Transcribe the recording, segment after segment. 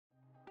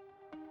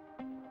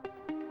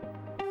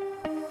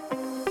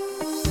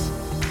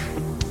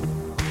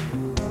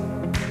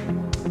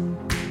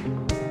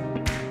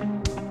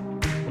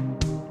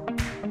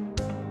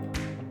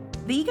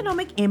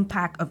economic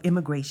impact of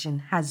immigration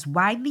has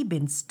widely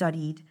been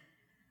studied,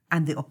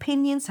 and the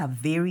opinions have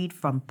varied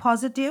from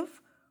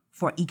positive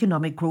for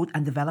economic growth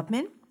and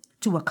development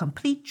to a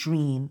complete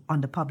drain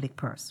on the public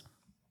purse.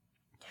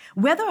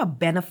 Whether a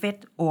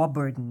benefit or a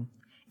burden,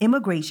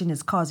 immigration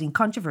is causing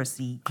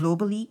controversy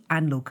globally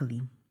and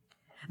locally.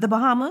 The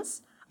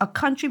Bahamas, a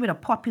country with a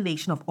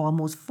population of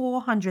almost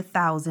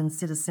 400,000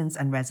 citizens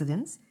and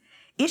residents,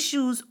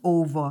 issues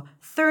over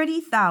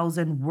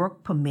 30,000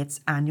 work permits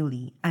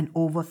annually and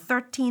over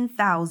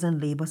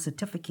 13,000 labor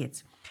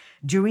certificates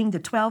during the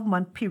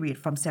 12-month period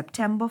from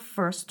September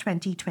 1st,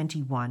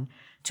 2021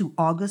 to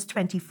August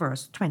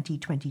 21st,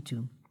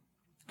 2022.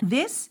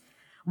 This,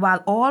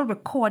 while all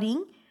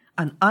recording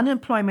an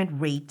unemployment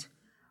rate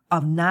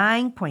of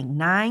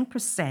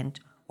 9.9%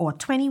 or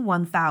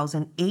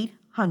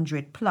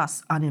 21,800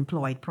 plus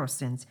unemployed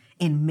persons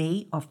in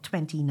May of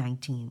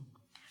 2019.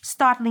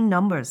 Startling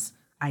numbers,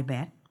 I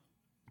bet.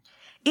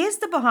 Is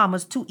the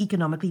Bahamas too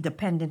economically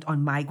dependent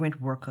on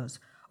migrant workers,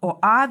 or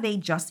are they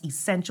just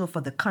essential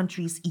for the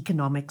country's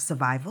economic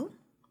survival?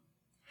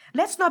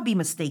 Let's not be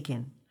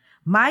mistaken.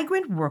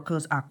 Migrant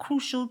workers are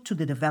crucial to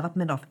the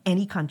development of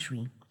any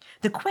country.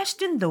 The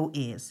question, though,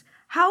 is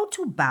how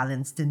to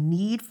balance the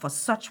need for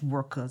such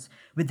workers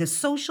with the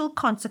social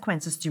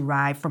consequences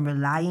derived from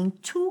relying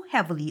too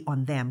heavily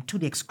on them to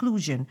the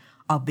exclusion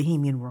of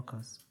Bahamian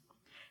workers.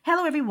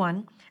 Hello,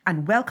 everyone,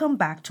 and welcome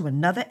back to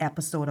another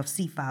episode of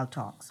CFAL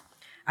Talks.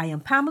 I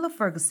am Pamela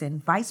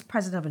Ferguson, Vice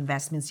President of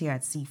Investments here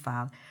at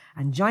CFAL,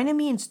 and joining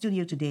me in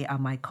studio today are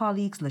my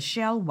colleagues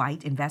Lachelle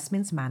White,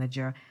 Investments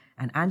Manager,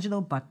 and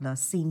Angelo Butler,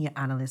 Senior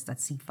Analyst at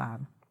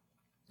CFAL.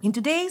 In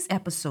today's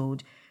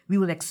episode, we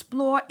will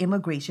explore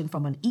immigration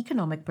from an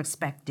economic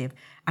perspective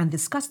and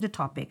discuss the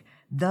topic,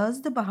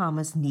 does the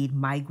Bahamas need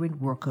migrant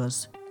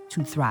workers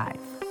to thrive?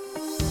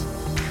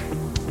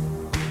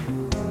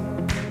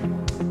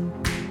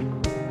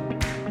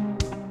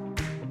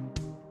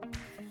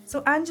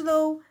 So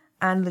Angelo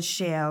and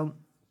Lachelle,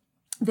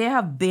 there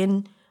have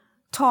been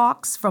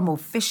talks from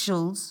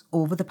officials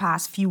over the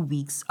past few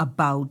weeks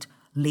about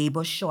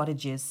labor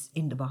shortages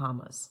in the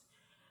Bahamas.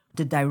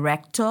 The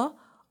director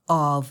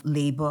of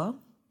labor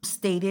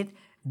stated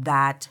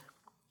that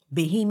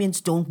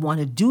Bahamians don't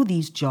want to do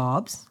these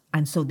jobs,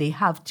 and so they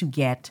have to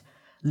get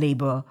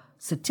labor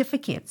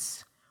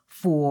certificates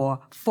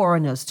for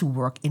foreigners to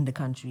work in the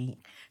country.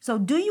 So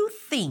do you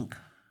think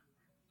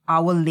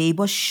our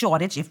labor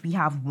shortage, if we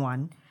have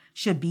one,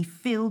 should be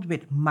filled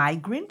with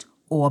migrant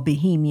or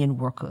Bahamian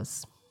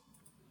workers?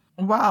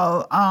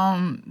 Well,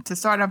 to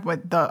start up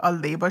with, a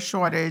labor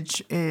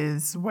shortage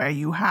is where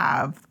you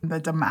have the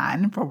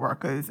demand for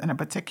workers in a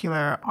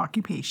particular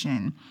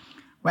occupation.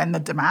 When the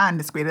demand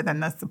is greater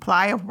than the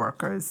supply of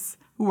workers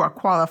who are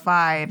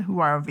qualified, who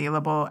are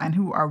available, and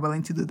who are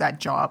willing to do that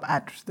job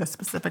at the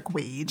specific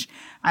wage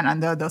and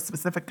under those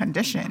specific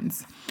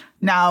conditions.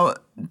 Now,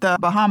 the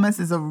Bahamas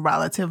is a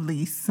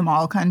relatively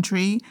small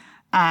country,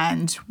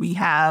 and we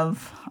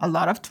have a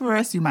lot of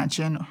tourists. You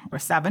mentioned we're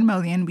 7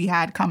 million we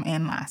had come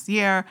in last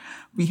year.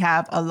 We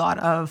have a lot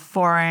of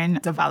foreign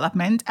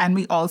development, and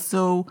we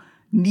also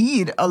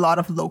need a lot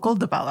of local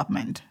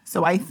development.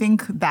 So I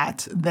think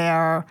that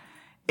there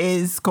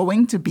is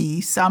going to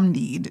be some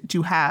need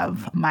to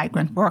have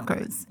migrant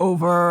workers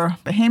over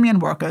Bahamian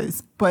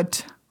workers.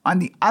 But on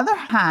the other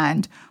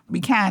hand, we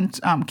can't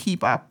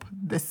keep up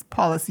this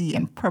policy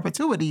in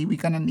perpetuity. We're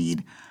going to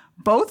need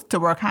both to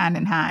work hand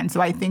in hand.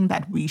 So I think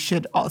that we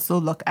should also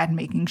look at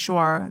making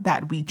sure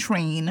that we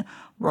train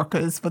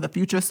workers for the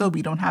future so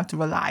we don't have to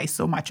rely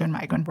so much on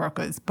migrant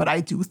workers. But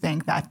I do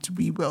think that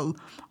we will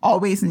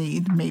always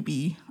need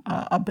maybe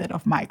a bit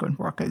of migrant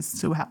workers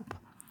to help.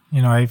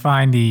 You know, I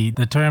find the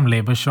term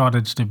labor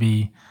shortage to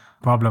be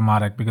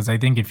problematic because I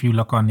think if you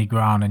look on the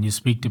ground and you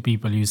speak to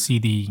people, you see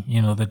the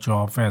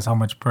job fairs, how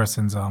much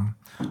persons are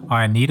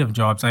in need of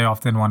jobs. I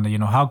often wonder,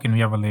 how can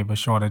we have a labor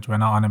shortage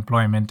when our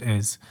unemployment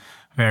is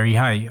very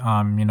high?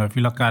 If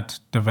you look at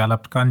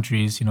developed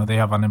countries, they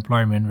have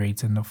unemployment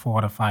rates in the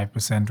 4 to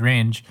 5%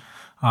 range.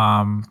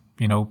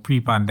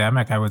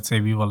 Pre-pandemic, I would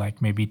say we were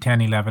like maybe 10,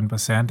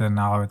 11%, and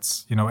now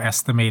it's,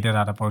 estimated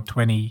at about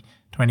 20,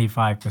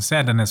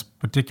 25%, and it's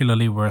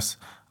particularly worse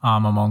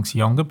amongst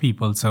younger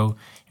people. So,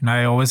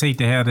 I always hate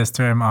to hear this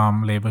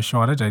term labor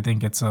shortage. I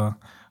think it's a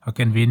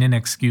convenient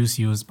excuse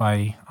used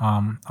by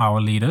our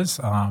leaders,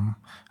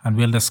 and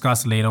we'll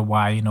discuss later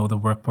why, the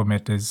work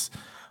permit is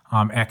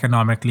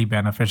economically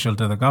beneficial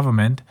to the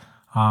government.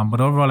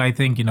 But overall, I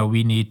think,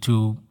 we need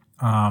to,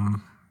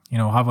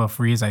 have a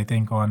freeze, I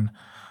think, on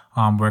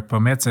work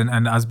permits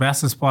and as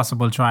best as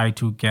possible, try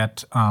to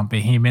get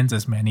Bahamians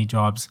as many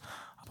jobs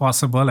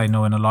possible. I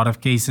know in a lot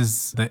of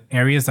cases, the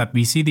areas that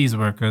we see these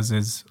workers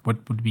is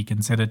what would be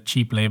considered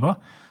cheap labor.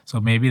 So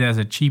maybe there's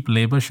a cheap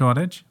labor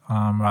shortage,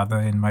 rather,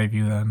 in my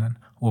view, than an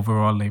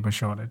overall labor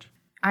shortage.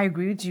 I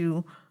agree with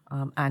you,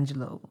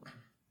 Angelo.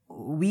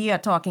 We are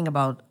talking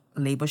about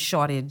labor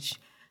shortage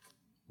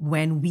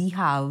when we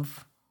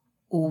have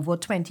over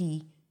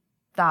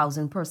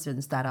 20,000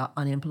 persons that are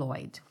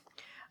unemployed.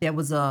 There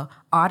was an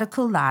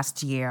article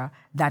last year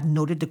that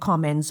noted the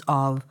comments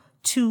of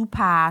two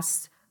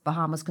past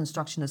Bahamas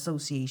Construction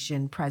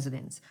Association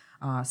presidents,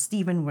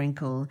 Stephen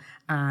Winkle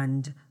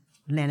and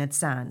Leonard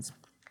Sands.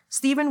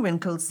 Stephen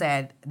Winkle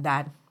said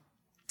that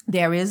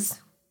there is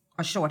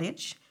a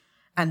shortage,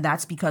 and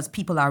that's because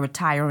people are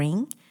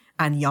retiring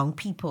and young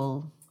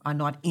people are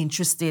not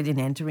interested in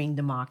entering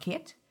the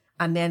market.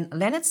 And then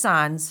Leonard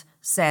Sands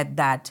said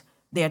that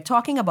they're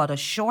talking about a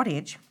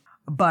shortage,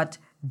 but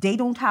they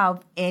don't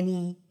have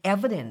any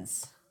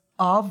evidence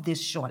of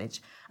this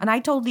shortage. And I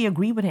totally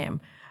agree with him.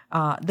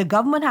 The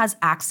government has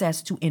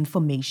access to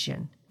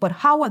information, but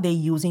how are they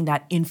using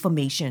that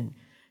information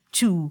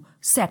to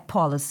set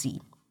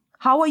policy?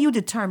 How are you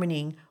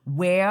determining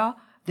where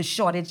the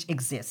shortage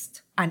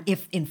exists and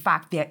if, in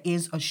fact, there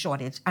is a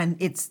shortage? And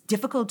it's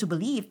difficult to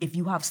believe if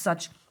you have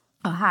such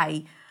a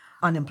high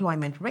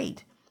unemployment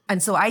rate.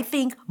 And so I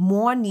think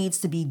more needs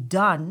to be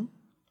done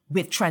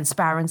with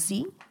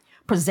transparency,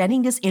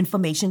 presenting this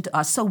information to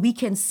us so we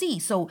can see.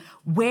 So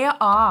where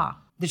are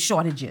the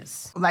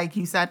shortages? Like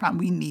you said, Pam,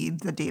 we need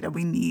the data.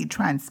 We need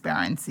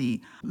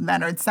transparency.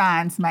 Leonard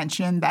Sands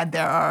mentioned that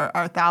there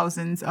are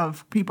thousands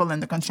of people in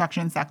the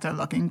construction sector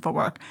looking for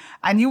work.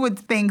 And you would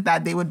think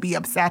that they would be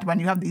upset when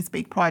you have these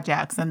big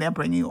projects and they're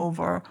bringing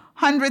over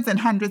hundreds and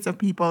hundreds of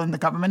people and the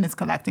government is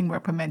collecting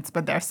work permits,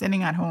 but they're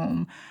sitting at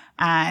home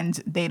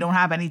and they don't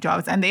have any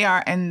jobs. And they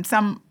are, in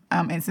some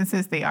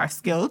instances, they are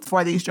skilled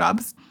for these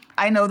jobs.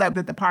 I know that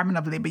the Department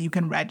of Labor, you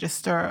can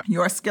register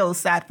your skill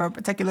set for a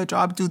particular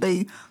job. Do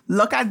they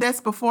look at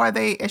this before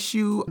they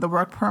issue the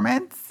work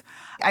permits?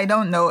 I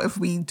don't know if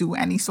we do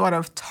any sort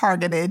of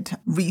targeted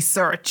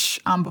research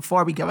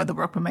before we give out the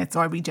work permits,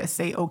 or we just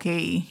say,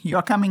 okay,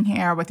 you're coming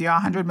here with your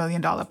 $100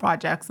 million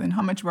projects, and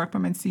how much work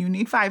permits do you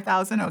need?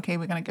 5,000. Okay,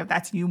 we're going to give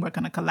that to you. We're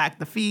going to collect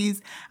the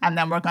fees, and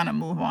then we're going to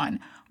move on.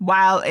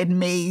 While it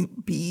may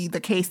be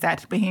the case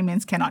that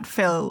Bahamians cannot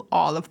fill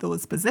all of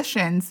those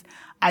positions,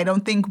 I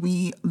don't think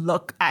we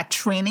look at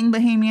training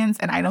Bahamians,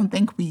 and I don't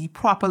think we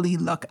properly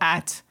look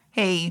at,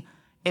 hey,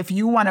 if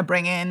you want to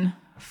bring in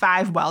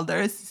 5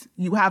 welders,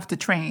 you have to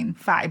train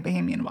 5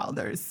 Bahamian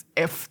welders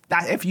if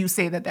you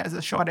say that there's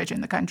a shortage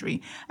in the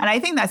country. And I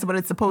think that's what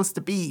it's supposed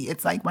to be.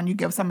 It's like when you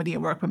give somebody a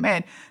work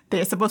permit,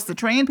 they're supposed to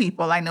train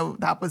people. I know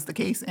that was the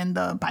case in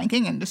the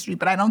banking industry,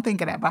 but I don't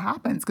think it ever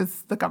happens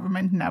because the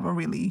government never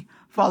really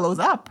follows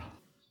up.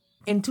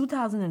 In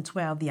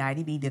 2012, the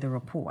IDB did a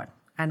report,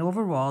 and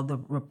overall, the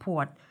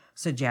report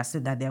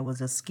suggested that there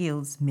was a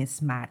skills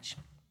mismatch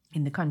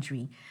in the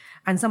country.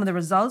 And some of the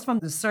results from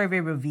the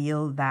survey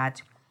revealed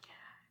that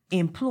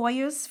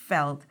employers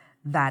felt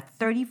that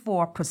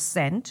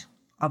 34%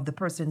 of the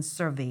persons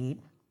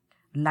surveyed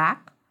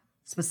lack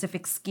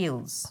specific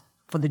skills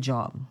for the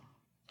job.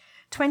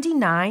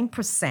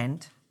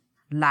 29%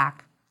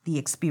 lack the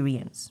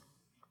experience.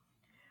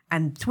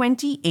 And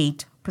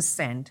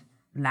 28%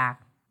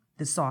 lack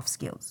the soft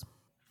skills.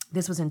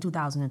 This was in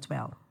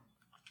 2012.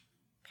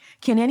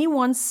 Can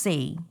anyone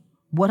say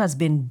what has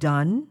been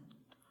done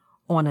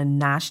on a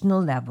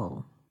national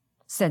level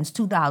since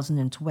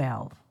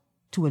 2012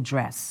 to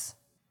address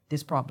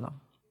this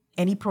problem?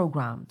 Any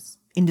programs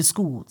in the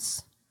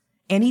schools?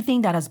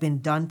 Anything that has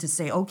been done to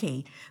say,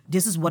 okay,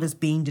 this is what is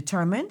being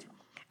determined,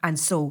 and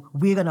so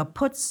we're going to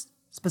put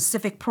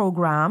specific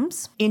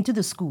programs into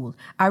the school.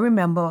 I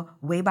remember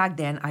way back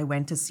then I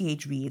went to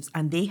C.H. Reeves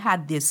and they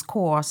had this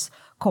course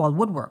called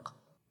woodwork.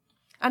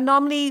 And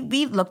normally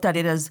we looked at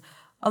it as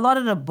a lot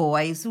of the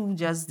boys who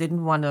just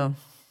didn't want to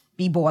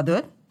be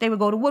bothered, they would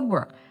go to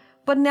woodwork,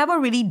 but never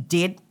really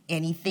did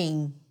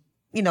anything,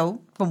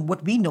 from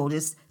what we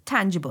noticed,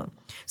 tangible.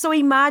 So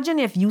imagine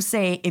if you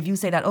say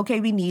that,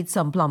 okay, we need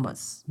some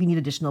plumbers. We need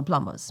additional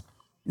plumbers.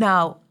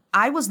 Now,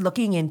 I was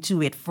looking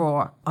into it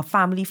for a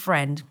family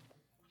friend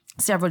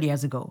several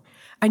years ago,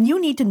 and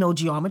you need to know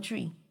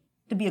geometry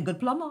to be a good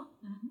plumber.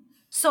 Mm-hmm.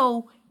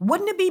 So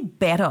wouldn't it be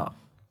better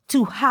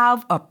to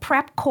have a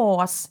prep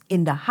course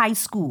in the high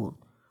school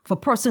for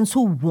persons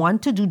who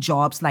want to do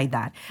jobs like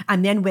that?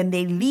 And then when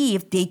they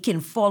leave, they can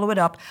follow it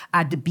up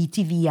at the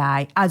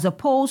BTVI, as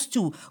opposed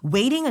to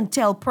waiting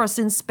until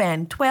persons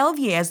spend 12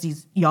 years,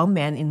 these young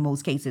men in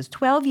most cases,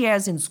 12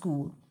 years in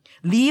school,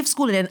 leave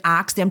school and then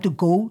ask them to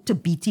go to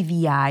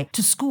BTVI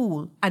to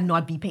school and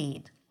not be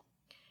paid.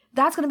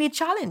 That's going to be a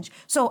challenge.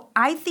 So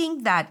I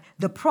think that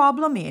the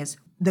problem is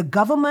the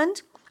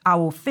government,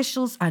 our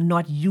officials are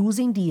not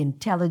using the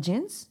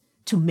intelligence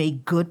to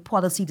make good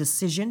policy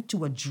decisions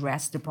to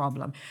address the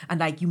problem. And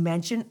like you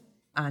mentioned,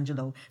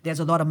 Angelo, there's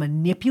a lot of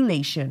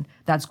manipulation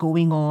that's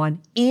going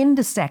on in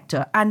the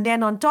sector. And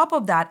then on top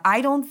of that,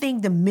 I don't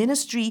think the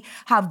ministry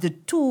have the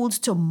tools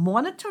to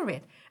monitor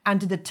it and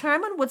to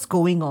determine what's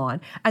going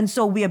on. And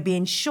so we are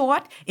being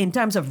short in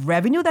terms of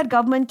revenue that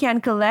government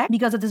can collect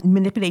because of this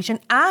manipulation,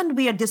 and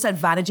we are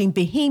disadvantaging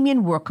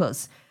Bahamian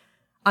workers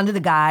under the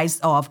guise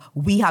of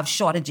we have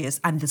shortages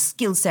and the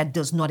skill set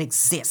does not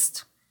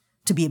exist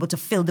to be able to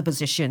fill the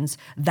positions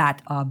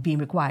that are being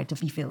required to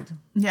be filled.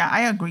 Yeah,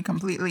 I agree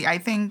completely. I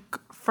think,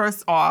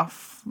 first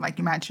off, like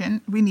you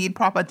mentioned, we need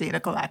proper data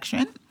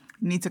collection.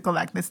 You need to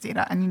collect this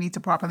data and you need to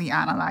properly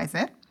analyze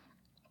it.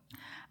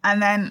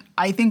 And then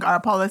I think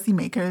our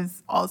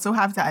policymakers also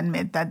have to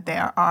admit that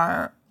there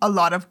are a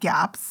lot of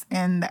gaps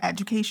in the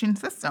education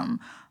system.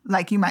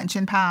 Like you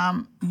mentioned,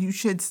 Pam, you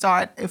should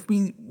start, if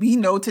we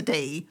know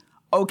today,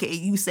 okay,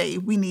 you say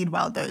we need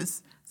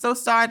welders. So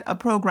start a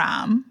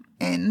program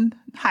in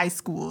high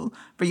school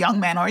for young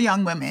men or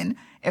young women.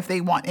 If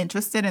they want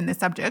interested in the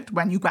subject,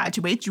 when you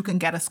graduate, you can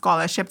get a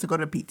scholarship to go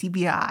to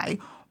PTBI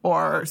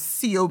or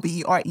COB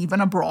or even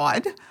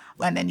abroad.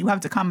 And then you have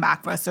to come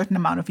back for a certain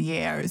amount of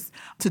years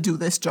to do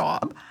this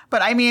job.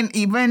 But I mean,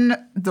 even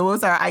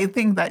those are, I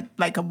think that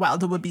like a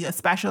welder would be a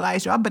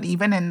specialized job. But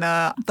even in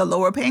the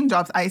lower paying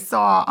jobs, I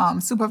saw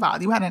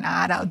CFAL, you had an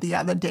ad out the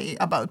other day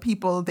about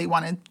people, they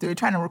were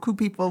trying to recruit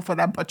people for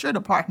their butcher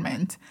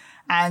department.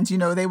 And,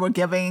 they were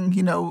giving,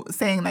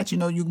 saying that,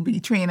 you can be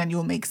trained and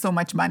you'll make so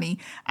much money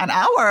an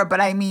hour. But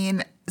I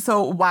mean,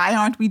 so why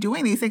aren't we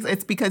doing these things?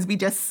 It's because we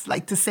just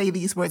like to say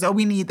these words, oh,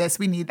 we need this,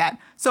 we need that.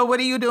 So what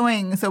are you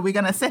doing? So we're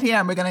going to sit here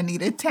and we're going to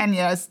need it 10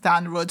 years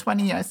down the road,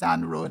 20 years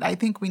down the road. I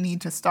think we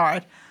need to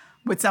start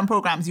with some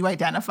programs. You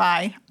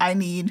identify, I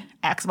need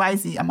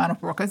XYZ amount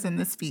of workers in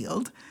this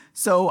field.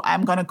 So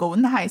I'm going to go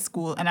in the high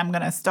school and I'm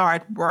going to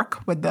start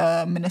work with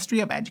the Ministry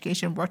of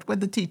Education, work with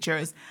the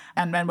teachers.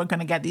 And then we're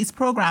going to get these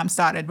programs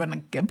started. We're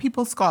going to give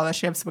people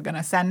scholarships. We're going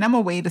to send them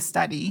away to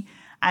study.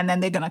 And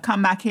then they're going to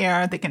come back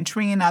here. They can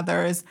train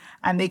others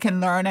and they can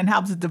learn and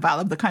help to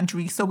develop the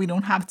country so we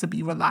don't have to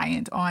be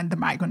reliant on the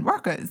migrant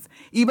workers.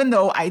 Even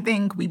though I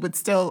think we would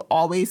still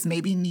always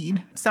maybe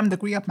need some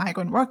degree of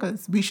migrant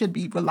workers, we should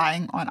be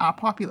relying on our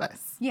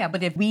populace. Yeah,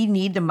 but if we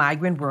need the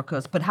migrant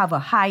workers but have a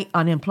high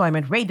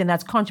unemployment rate, then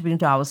that's contributing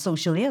to our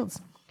social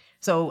ills.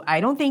 So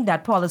I don't think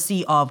that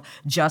policy of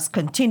just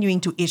continuing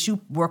to issue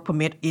work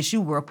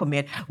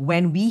permit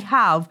when we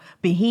have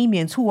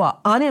Bahamians who are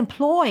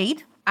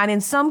unemployed and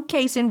in some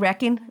cases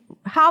wreaking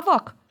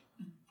havoc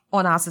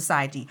on our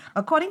society.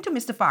 According to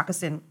Mr.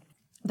 Farquharson,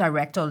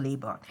 Director of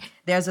Labor,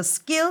 there's a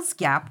skills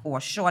gap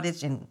or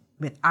shortage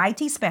with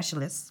IT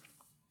specialists,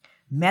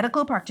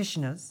 medical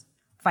practitioners,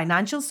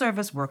 financial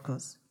service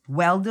workers,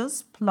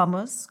 welders,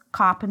 plumbers,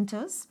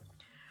 carpenters,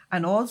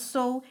 and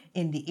also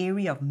in the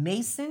area of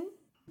mason,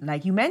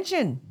 like you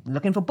mentioned,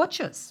 looking for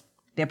butchers.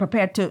 They're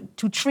prepared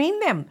to train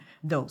them,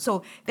 though.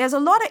 So there's a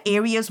lot of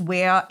areas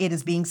where it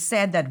is being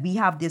said that we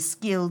have this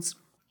skills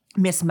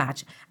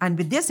mismatch. And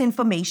with this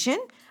information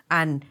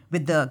and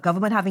with the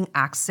government having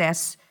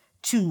access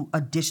to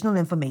additional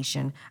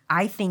information,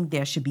 I think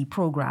there should be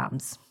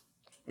programs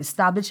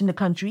established in the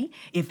country.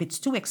 If it's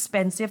too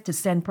expensive to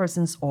send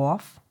persons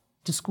off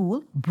to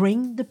school,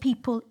 bring the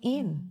people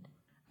in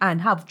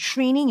and have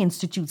training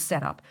institutes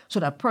set up so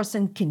that a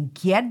person can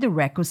get the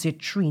requisite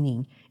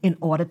training in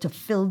order to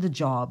fill the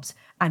jobs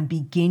and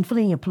be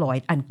gainfully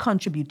employed and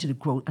contribute to the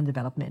growth and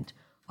development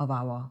of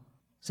our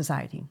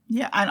society.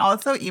 Yeah, and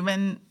also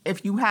even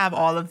if you have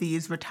all of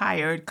these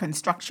retired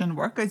construction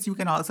workers, you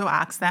can also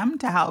ask them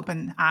to help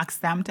and ask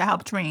them to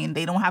help train.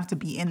 They don't have to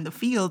be in the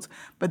field,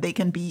 but they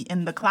can be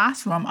in the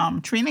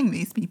classroom training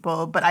these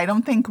people. But I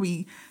don't think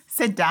we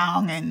sit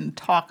down and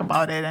talk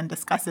about it and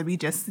discuss it. We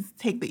just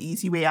take the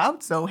easy way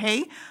out. So,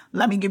 hey,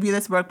 let me give you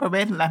this work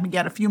permit. Let me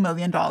get a few $1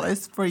 million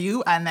for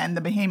you. And then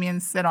the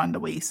Bahamians sit on the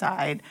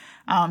wayside.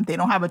 They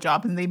don't have a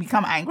job and they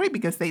become angry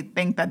because they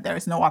think that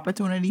there's no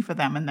opportunity for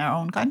them in their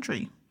own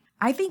country.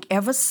 I think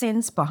ever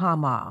since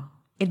Bahamas,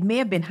 it may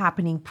have been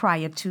happening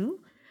prior to,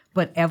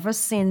 but ever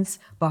since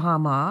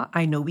Bahamas,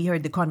 I know we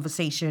heard the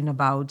conversation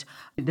about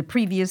the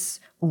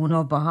previous owner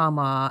of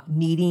Bahamas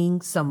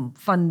needing some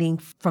funding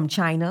from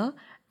China.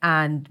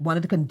 And one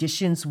of the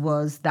conditions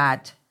was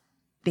that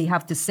they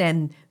have to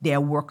send their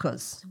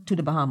workers to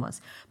the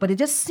Bahamas. But it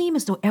just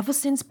seems as though ever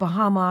since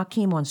Bahamas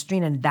came on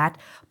stream and that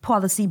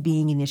policy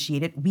being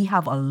initiated, we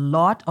have a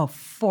lot of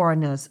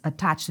foreigners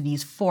attached to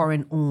these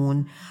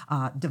foreign-owned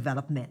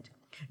development.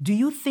 Do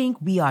you think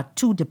we are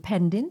too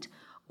dependent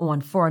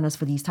on foreigners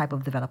for these type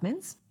of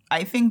developments?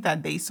 I think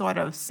that they sort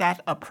of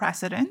set a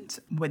precedent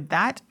with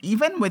that.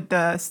 Even with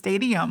the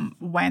stadium,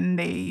 when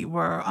they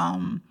were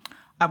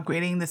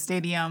upgrading the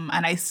stadium,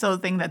 and I still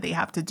think that they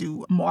have to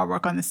do more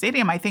work on the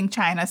stadium. I think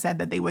China said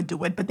that they would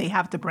do it, but they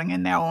have to bring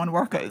in their own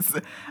workers.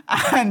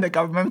 And the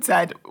government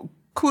said,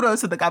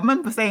 kudos to the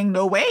government for saying,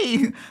 no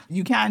way,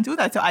 you can't do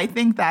that. So I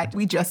think that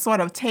we just sort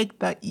of take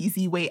the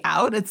easy way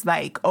out. It's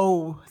like,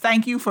 oh,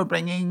 thank you for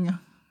bringing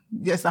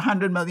just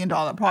 $100 million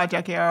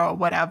project here or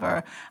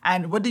whatever.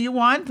 And what do you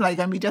want?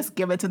 And we just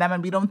give it to them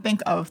and we don't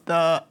think of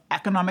the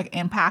economic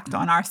impact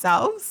on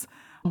ourselves.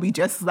 We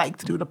just like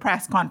to do the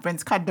press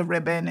conference, cut the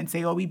ribbon and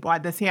say, oh, we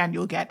bought this here and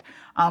you'll get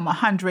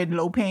 100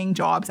 low-paying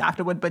jobs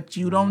afterward. But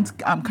you don't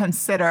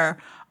consider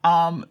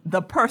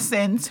the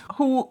persons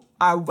who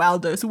are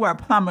welders, who are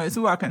plumbers,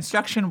 who are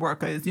construction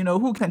workers,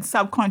 who can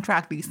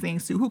subcontract these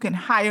things to, who can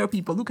hire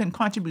people, who can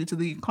contribute to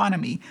the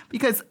economy.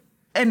 Because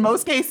in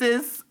most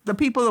cases, the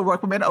people who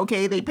work permit,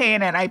 okay, they pay an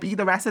NIB,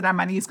 the rest of that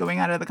money is going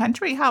out of the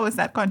country. How is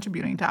that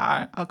contributing to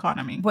our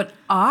economy? But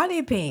are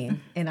they paying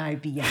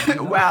NIB?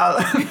 Well,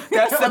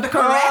 that's the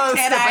correct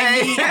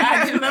NIB.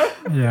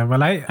 Yeah,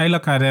 well, I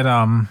look at it,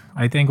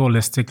 I think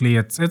holistically,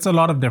 it's a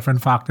lot of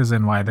different factors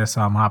in why this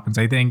happens.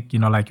 I think,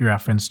 like you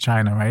referenced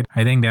China, right?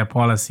 I think their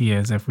policy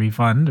is if we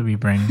fund, we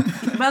bring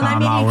Well, our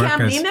you can't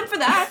workers. blame them for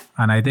that.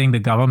 And I think the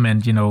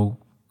government,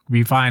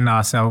 we find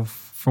ourselves,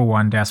 for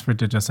one, desperate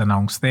to just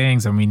announce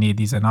things, and we need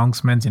these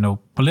announcements.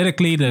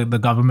 Politically, the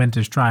government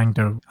is trying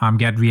to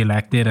get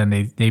reelected, and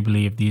they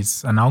believe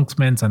these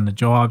announcements and the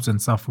jobs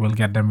and stuff will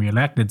get them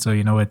reelected. So,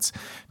 it's,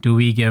 do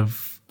we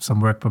give some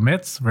work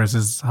permits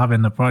versus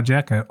having the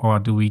project, or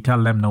do we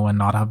tell them no and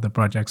not have the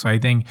project? So I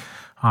think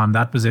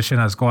that position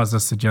has caused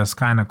us to just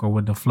kind of go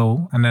with the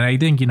flow. And then I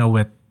think,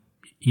 with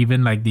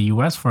even like the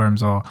US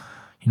firms or,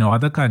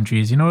 other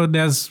countries,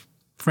 there's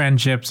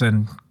friendships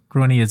and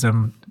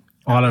cronyism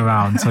all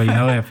around. So,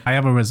 if I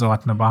have a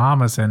resort in the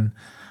Bahamas and,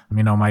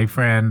 my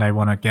friend, I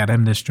want to get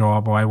him this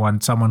job, or I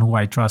want someone who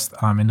I trust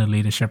in a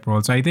leadership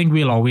role. So I think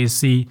we'll always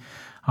see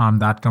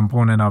that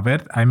component of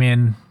it. I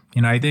mean,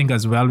 I think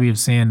as well we've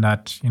seen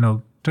that,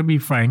 to be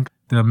frank,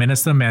 the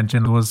minister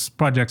mentioned those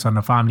projects on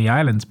the family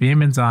islands.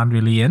 Payments aren't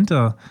really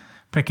into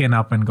picking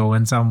up and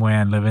going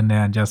somewhere and living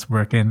there and just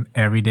working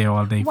every day,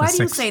 all day. Why for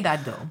do you say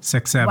that, though?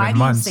 6-7 Why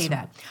months. do you say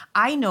that?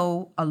 I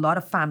know a lot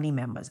of family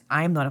members.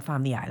 I am not a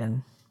family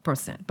island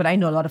person, but I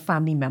know a lot of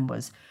family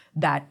members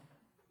that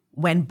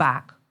went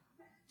back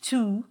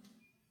to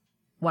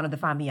one of the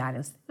family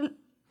islands.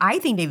 I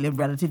think they lived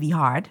relatively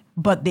hard,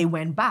 but they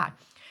went back.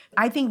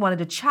 I think one of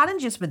the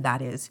challenges with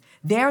that is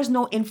there's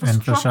no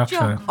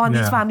infrastructure on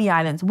these family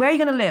islands. Where are you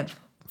going to live?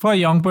 For a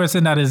young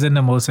person, that isn't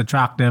the most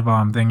attractive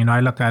thing.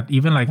 I look at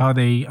even like how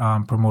they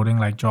promoting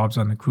like jobs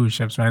on the cruise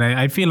ships, right?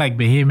 I feel like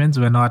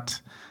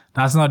Bahamians,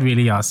 that's not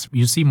really us.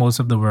 You see most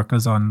of the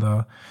workers on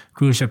the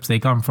cruise ships, they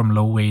come from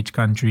low-wage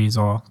countries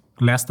or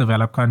less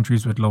developed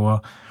countries with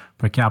lower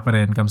per capita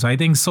income. So I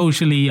think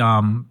socially,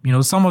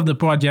 some of the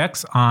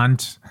projects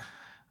aren't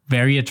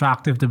very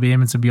attractive to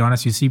Bahamians, to be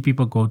honest. You see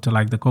people go to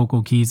like the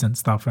Cocoa Keys and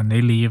stuff, and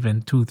they leave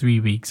in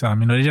 2-3 weeks.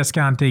 They just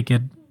can't take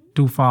it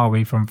too far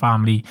away from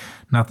family,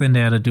 nothing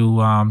there to do.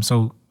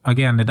 So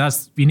again,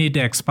 we need to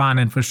expand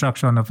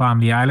infrastructure on the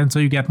family island so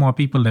you get more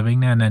people living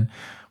there. And then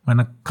when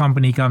a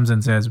company comes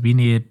and says, we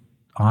need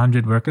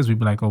 100 workers, we'd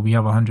be like, oh, we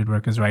have 100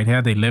 workers right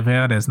here. They live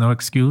here. There's no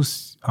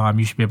excuse.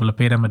 You should be able to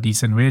pay them a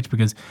decent wage,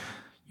 because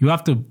you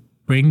have to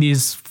bring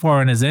these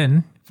foreigners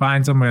in,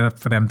 find somewhere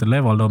for them to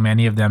live, although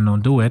many of them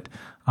don't do it.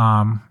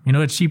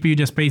 It's cheaper. You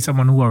just pay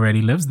someone who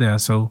already lives there.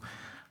 So,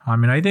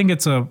 I think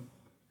it's a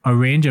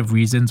range of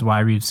reasons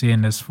why we've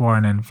seen this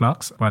foreign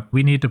influx, but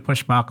we need to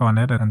push back on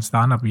it and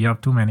stand up. We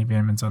have too many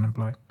Bahamians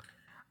unemployed.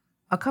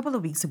 A couple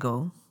of weeks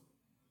ago,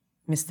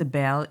 Mr.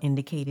 Bell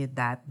indicated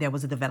that there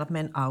was a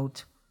development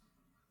out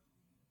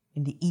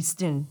in the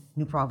eastern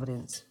New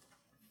Providence.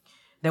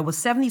 There were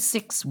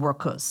 76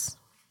 workers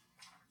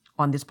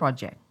on this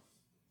project.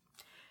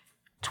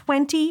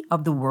 20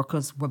 of the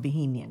workers were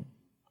Bahamian.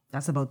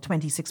 That's about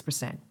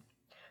 26%.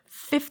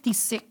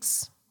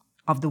 56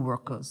 of the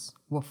workers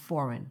were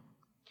foreign.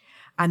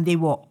 And they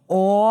were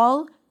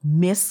all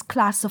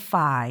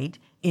misclassified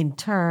in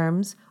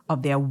terms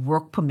of their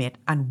work permit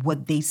and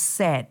what they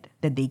said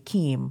that they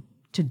came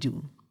to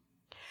do.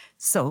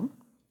 So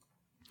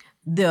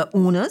the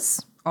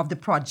owners of the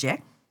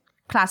project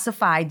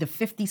classified the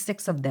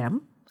 56 of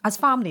them as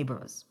farm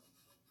laborers.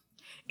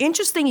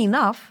 Interesting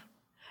enough,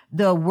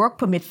 the work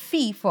permit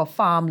fee for a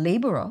farm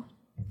laborer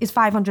is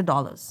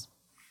 $500.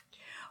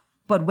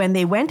 But when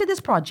they went to this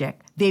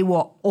project, they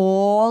were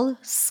all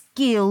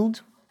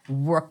skilled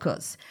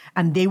workers.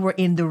 And they were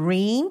in the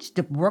range,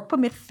 the work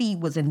permit fee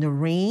was in the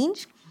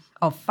range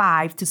of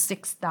 $5,000 to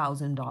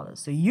 $6,000.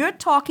 So you're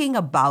talking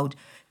about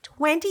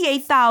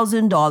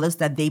 $28,000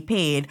 that they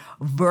paid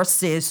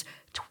versus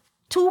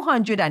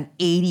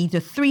 $280,000 to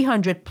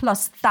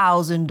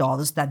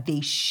 $300,000+ that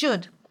they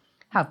should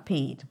have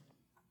paid.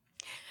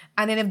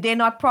 And then if they're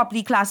not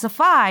properly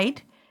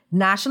classified,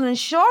 national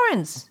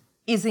insurance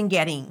isn't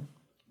getting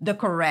the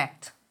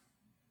correct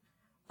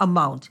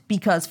amount,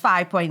 because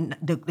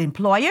the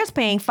employer is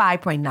paying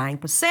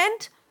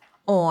 5.9%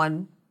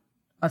 on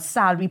a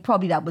salary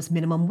probably that was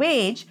minimum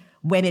wage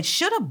when it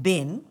should have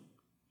been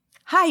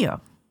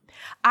higher.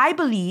 I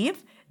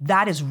believe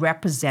that is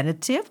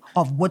representative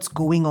of what's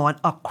going on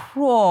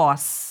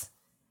across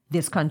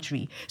this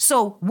country.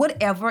 So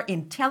whatever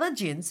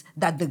intelligence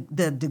that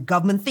the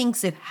government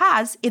thinks it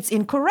has, it's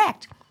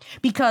incorrect.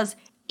 Because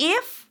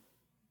if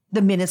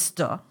the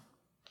minister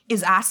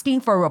is asking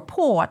for a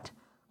report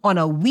on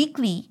a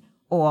weekly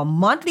or a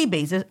monthly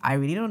basis, I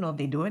really don't know if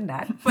they're doing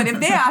that, but if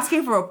they're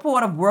asking for a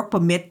report of work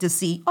permit to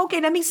see,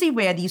 okay, let me see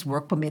where these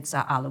work permits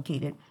are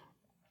allocated.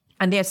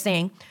 And they're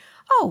saying,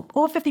 oh,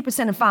 over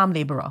 50% of farm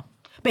laborer.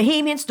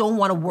 Bahamians don't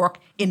want to work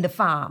in the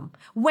farm.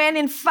 When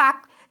in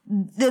fact,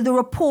 the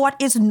report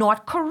is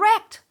not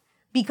correct.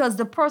 because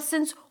the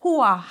persons who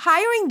are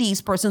hiring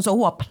these persons or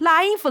who are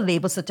applying for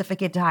labor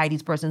certificate to hire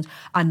these persons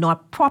are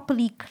not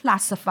properly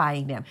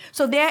classifying them.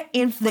 So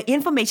the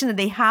information that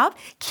they have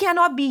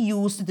cannot be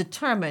used to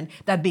determine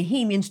that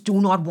Bahamians do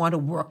not want to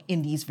work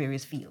in these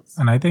various fields.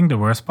 And I think the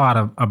worst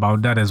part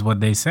about that is what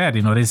they said.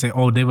 They say,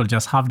 oh, they will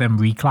just have them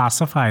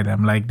reclassify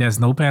them. Like, there's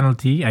no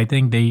penalty. I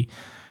think they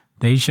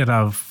should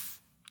have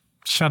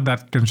shut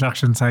that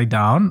construction site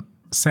down,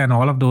 send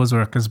all of those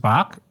workers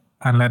back,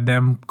 and let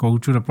them go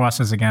through the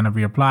process again of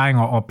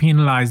reapplying, or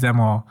penalize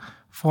them, or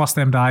force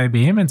them to hire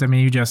Bahamians. I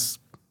mean, you just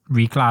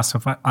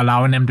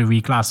allowing them to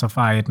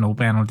reclassify it, no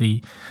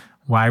penalty.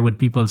 Why would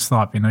people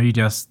stop? You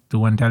just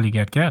do until you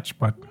get catch.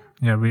 But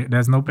yeah,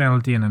 there's no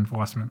penalty in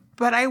enforcement.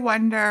 But I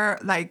wonder,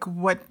 like,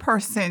 what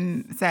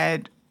person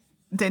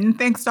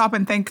didn't stop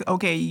and think,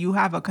 okay, you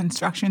have a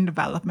construction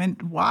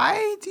development.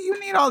 Why do you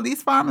need all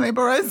these farm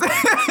laborers?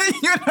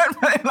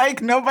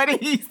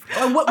 Nobody's...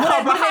 What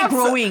are they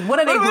growing? What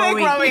are they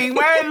growing?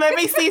 Let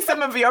me see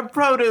some of your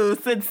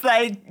produce. It's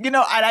like, and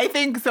I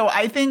think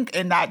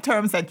in that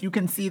terms that you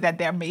can see that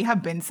there may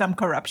have been some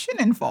corruption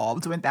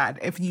involved with that.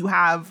 If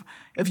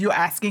you're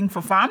asking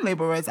for farm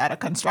laborers at a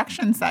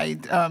construction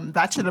site,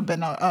 that should have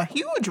been a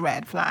huge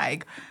red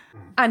flag.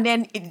 And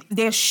then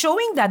they're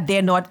showing that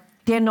they're not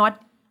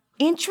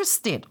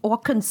interested or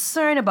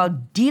concerned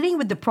about dealing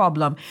with the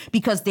problem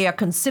because they are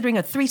considering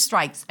a 3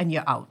 strikes and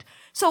you're out.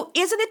 So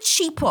isn't it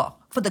cheaper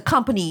for the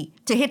company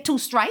to hit 2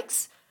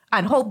 strikes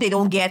and hope they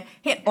don't get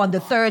hit on the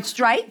 3rd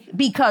strike?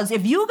 Because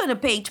if you're going to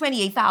pay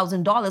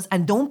 $28,000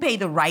 and don't pay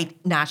the right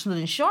national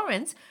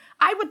insurance,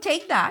 I would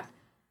take that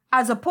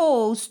as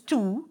opposed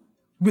to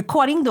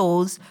recording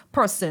those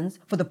persons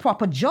for the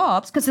proper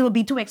jobs because it will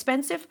be too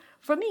expensive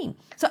for me.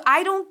 So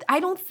I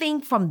don't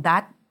think from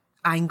that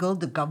angle,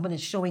 the government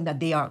is showing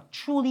that they are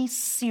truly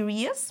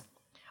serious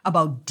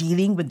about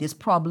dealing with this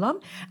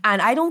problem.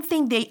 And I don't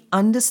think they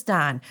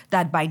understand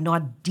that by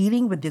not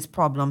dealing with this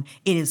problem,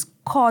 it is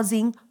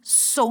causing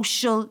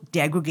social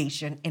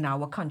degradation in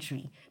our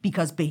country.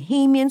 Because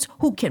Bahamians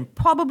who can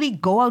probably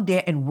go out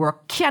there and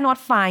work cannot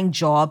find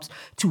jobs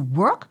to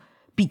work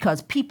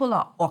because people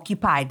are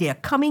occupied. They're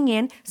coming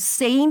in,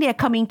 saying they're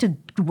coming to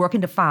work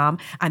in the farm,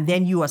 and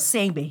then you are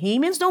saying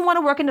Bahamians don't want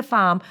to work in the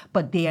farm,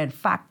 but they are in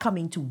fact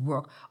coming to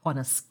work on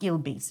a skill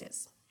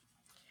basis.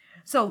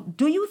 So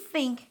do you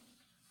think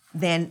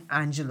then,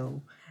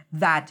 Angelo,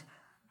 that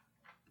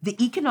the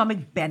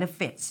economic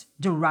benefits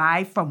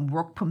derived from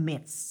work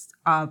permits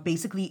are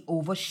basically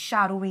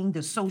overshadowing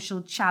the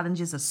social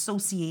challenges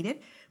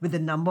associated with the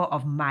number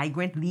of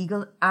migrant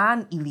legal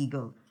and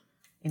illegal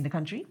in the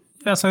country?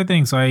 Yes, I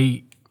think so.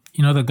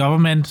 The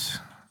government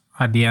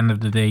at the end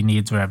of the day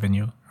needs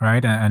revenue,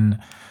 right? And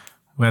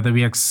whether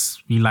we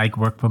like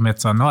work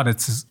permits or not,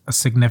 it's a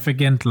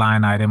significant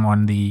line item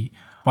on the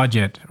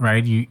budget,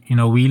 right?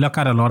 We look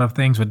at a lot of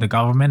things with the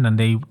government and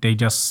they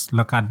just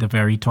look at the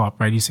very top,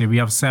 right? You say we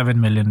have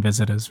 7 million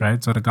visitors,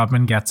 right? So the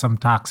government gets some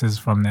taxes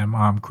from them.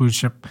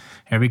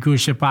 Every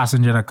cruise ship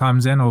passenger that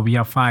comes in, we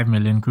have 5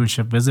 million cruise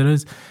ship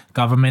visitors.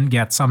 Government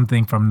gets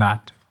something from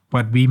that.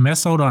 But we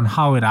miss out on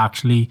how it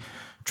actually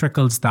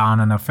trickles down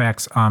and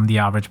affects the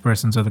average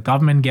person. So the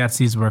government gets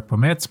these work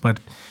permits,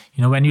 but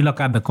when you look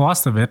at the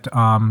cost of it,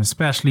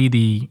 especially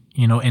the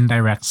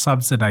indirect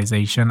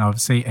subsidization of,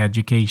 say,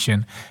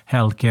 education,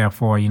 healthcare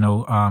for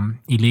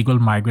illegal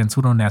migrants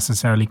who don't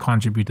necessarily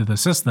contribute to the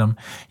system,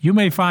 you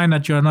may find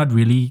that you're not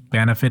really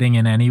benefiting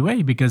in any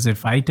way. Because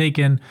if I take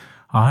in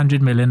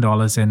 $100 million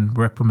in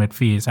work permit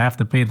fees, I have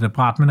to pay the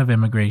Department of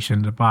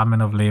Immigration,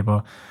 Department of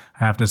Labor,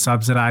 I have to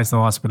subsidize the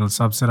hospitals,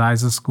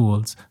 subsidize the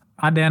schools.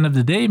 At the end of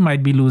the day,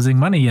 might be losing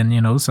money.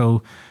 And,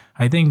 so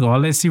I think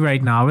all I see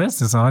right now is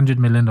there's $100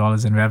 million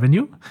in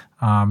revenue.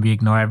 We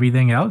ignore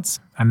everything else.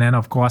 And then,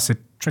 of course, it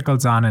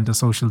trickles down into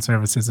social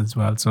services as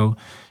well. So,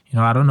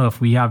 I don't know if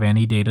we have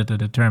any data to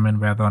determine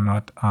whether or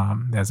not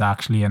there's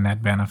actually a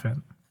net benefit.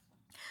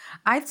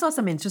 I saw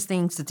some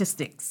interesting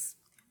statistics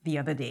the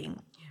other day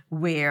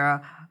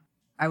where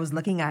I was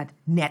looking at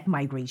net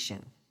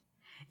migration.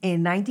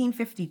 In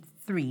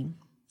 1953,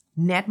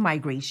 net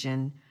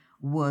migration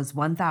was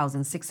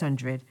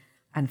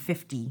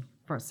 1,650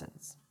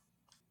 persons.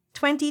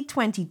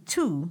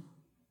 2022,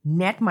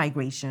 net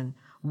migration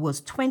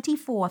was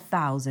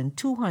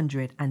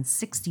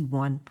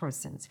 24,261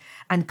 persons.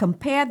 And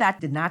compare that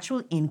to the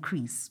natural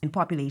increase in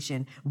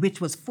population,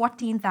 which was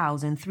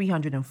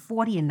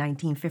 14,340 in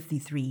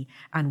 1953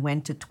 and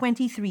went to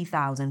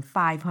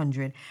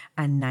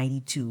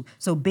 23,592.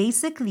 So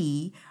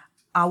basically,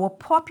 our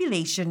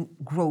population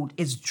growth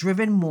is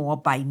driven more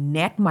by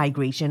net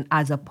migration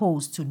as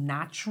opposed to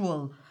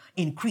natural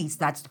increase.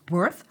 That's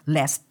birth,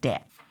 less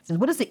death. So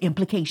what is the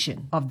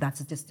implication of that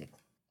statistic?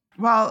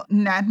 Well,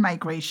 net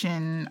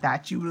migration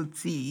that you will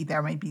see,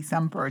 there may be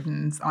some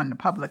burdens on the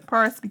public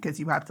purse because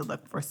you have to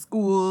look for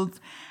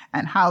schools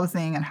and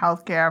housing and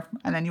healthcare.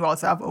 And then you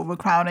also have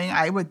overcrowding.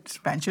 I would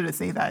venture to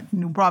say that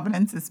New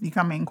Providence is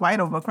becoming quite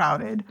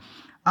overcrowded,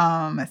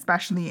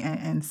 especially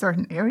in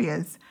certain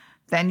areas.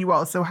 Then you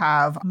also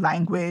have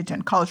language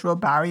and cultural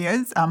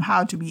barriers,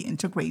 how do we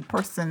integrate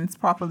persons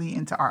properly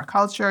into our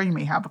culture. You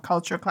may have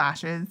culture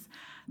clashes.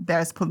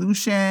 There's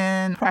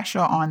pollution, pressure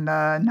on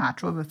the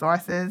natural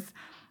resources.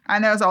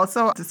 And there's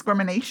also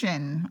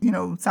discrimination.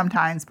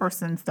 Sometimes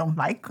persons don't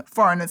like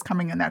foreigners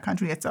coming in their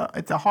country. It's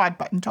a hot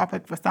button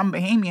topic for some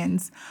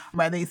Bahamians,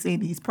 where they say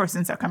these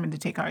persons are coming to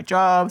take our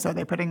jobs, or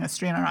they're putting a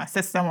strain on our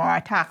system, or our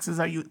taxes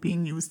are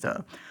being used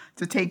to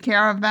take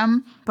care of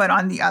them. But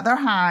on the other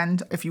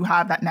hand, if you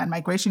have that net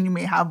migration, you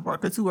may have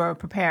workers who are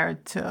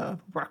prepared to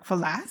work for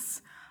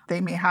less.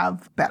 They may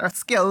have better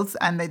skills,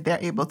 and they're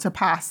able to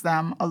pass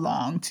them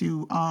along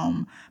to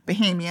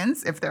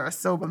Bahamians if they're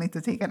so willing to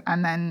take it.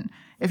 And then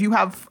if you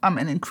have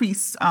an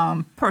increased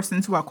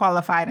persons who are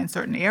qualified in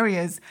certain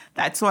areas,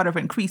 that sort of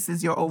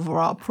increases your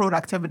overall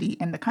productivity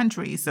in the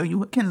country. So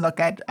you can look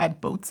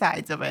at both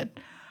sides of it.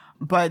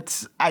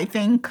 But I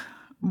think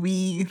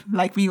we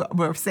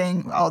were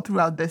saying all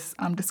throughout this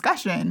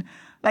discussion,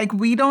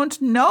 we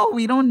don't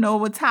know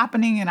what's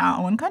happening in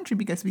our own country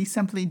because we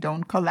simply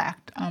don't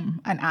collect and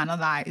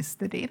analyze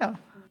the data.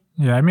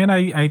 Yeah,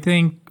 I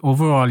think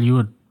overall you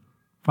would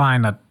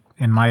find that,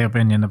 in my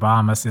opinion, the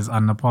Bahamas is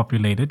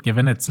underpopulated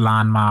given its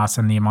land mass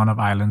and the amount of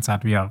islands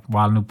that we have.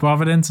 While New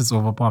Providence is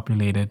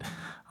overpopulated,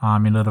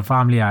 the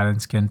family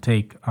islands can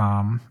take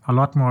a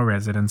lot more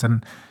residents.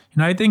 And,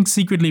 I think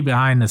secretly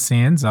behind the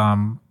scenes,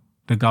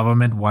 the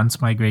government wants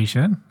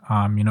migration.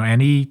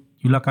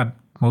 You look at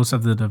most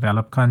of the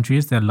developed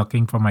countries, they're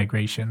looking for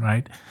migration,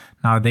 right?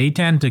 Now, they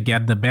tend to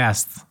get the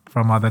best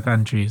from other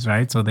countries,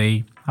 right? So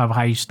they have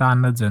high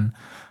standards and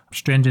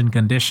stringent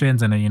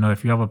conditions. And,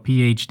 if you have a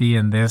PhD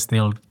in this,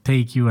 they'll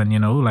take you and,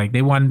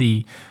 they want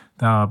the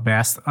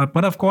best.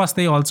 But, of course,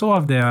 they also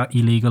have their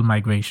illegal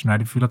migration, right?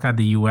 If you look at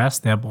the U.S.,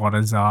 their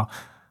borders are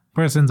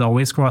persons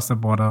always cross the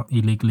border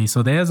illegally.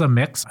 So there's a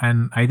mix.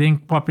 And I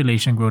think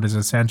population growth is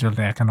essential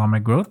to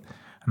economic growth.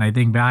 And I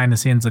think behind the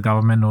scenes, the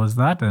government knows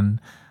that.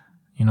 And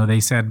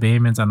they said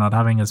Bahamians are not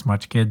having as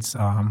much kids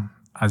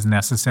as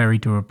necessary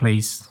to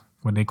replace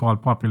what they call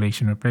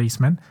population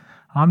replacement.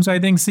 So I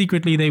think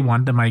secretly they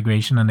want the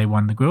migration and they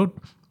want the growth,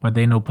 but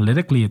they know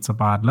politically it's a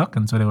bad look,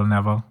 and so they will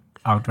never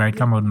outright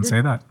come out and say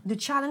that. The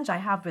challenge I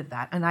have with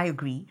that, and I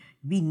agree,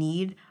 we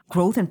need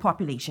growth in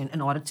population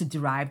in order to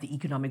derive the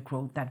economic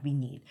growth that we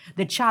need.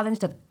 The challenge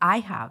that I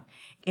have,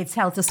 it's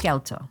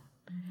helter-skelter.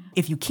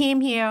 If you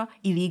came here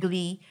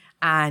illegally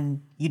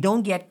and you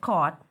don't get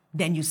caught,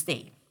 then you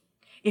stay.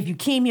 If you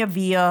came here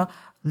via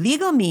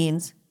legal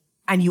means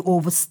and you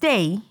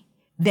overstay,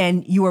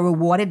 then you are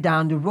rewarded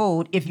down the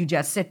road if you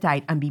just sit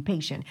tight and be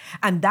patient.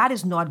 And that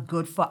is not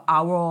good for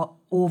our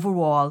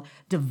overall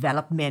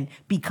development,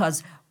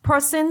 because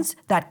persons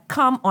that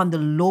come on the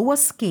lower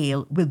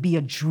scale will be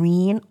a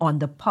drain on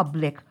the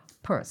public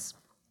purse.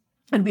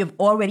 And we have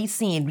already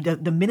seen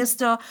the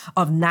Minister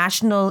of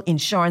National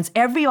Insurance,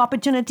 every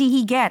opportunity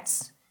he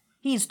gets,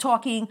 he's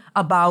talking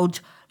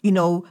about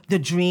the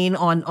drain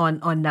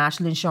on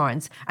national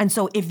insurance. And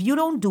so if you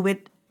don't do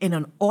it in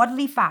an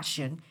orderly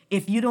fashion,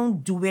 if you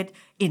don't do it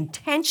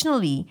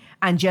intentionally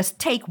and just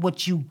take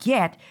what you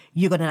get,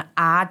 you're going to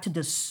add to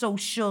the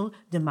social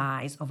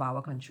demise of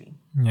our country.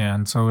 Yeah,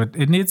 and so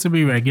it needs to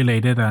be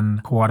regulated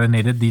and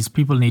coordinated. These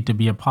people need to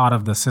be a part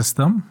of the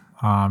system.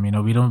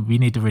 We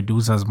need to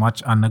reduce as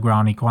much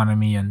underground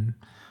economy and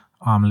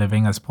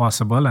living as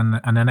possible.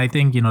 And then I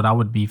think, that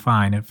would be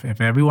fine.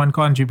 If everyone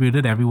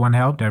contributed, everyone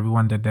helped,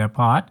 everyone did their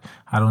part,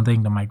 I don't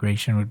think the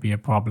migration would be a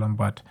problem.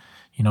 But,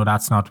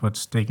 that's not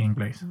what's taking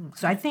place.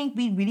 So I think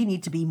we really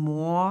need to be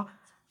more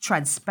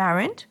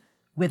transparent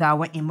with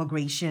our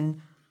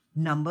immigration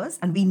numbers.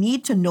 And we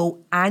need to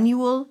know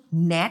annual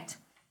net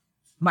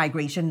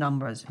migration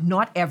numbers,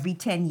 not every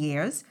 10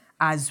 years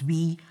as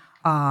we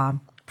are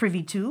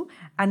privy to.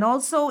 And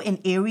also in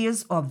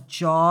areas of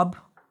job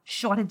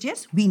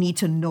shortages, we need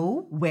to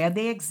know where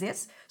they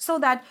exist so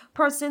that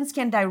persons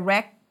can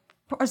direct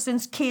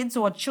persons, kids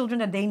or children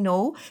that they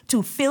know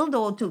to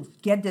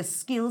get the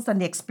skills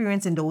and the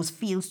experience in those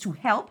fields to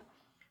help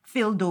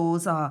fill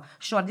those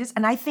shortages.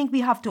 And I think we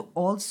have to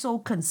also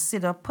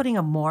consider putting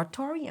a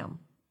moratorium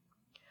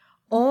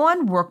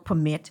on work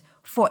permit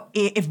for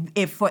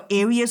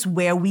areas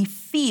where we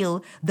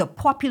feel the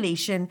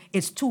population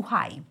is too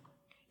high.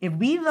 If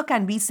we look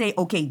and we say,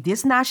 okay,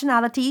 this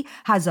nationality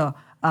has a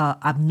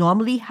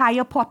abnormally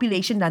higher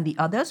population than the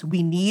others,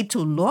 we need to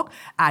look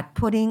at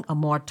putting a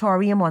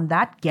moratorium on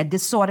that, get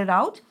this sorted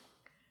out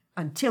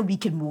until we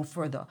can move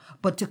further.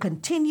 But to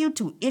continue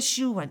to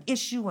issue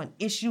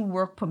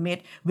work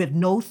permit with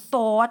no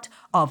thought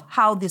of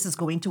how this is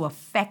going to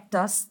affect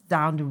us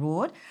down the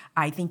road,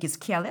 I think is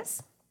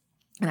careless,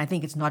 and I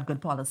think it's not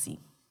good policy.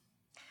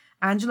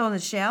 Angelo and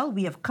Michelle,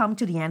 we have come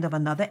to the end of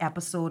another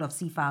episode of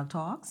CFAL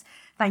Talks.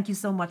 Thank you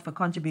so much for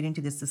contributing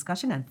to this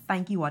discussion, and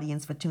thank you,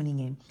 audience, for tuning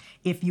in.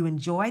 If you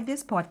enjoyed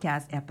this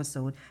podcast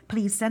episode,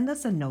 please send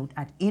us a note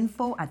at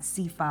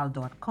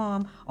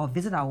info@cfal.com or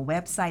visit our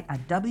website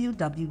at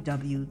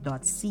www.cfal.com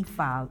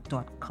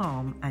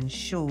and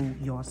show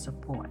your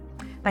support.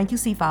 Thank you,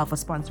 CFAL, for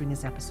sponsoring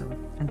this episode.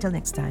 Until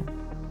next time.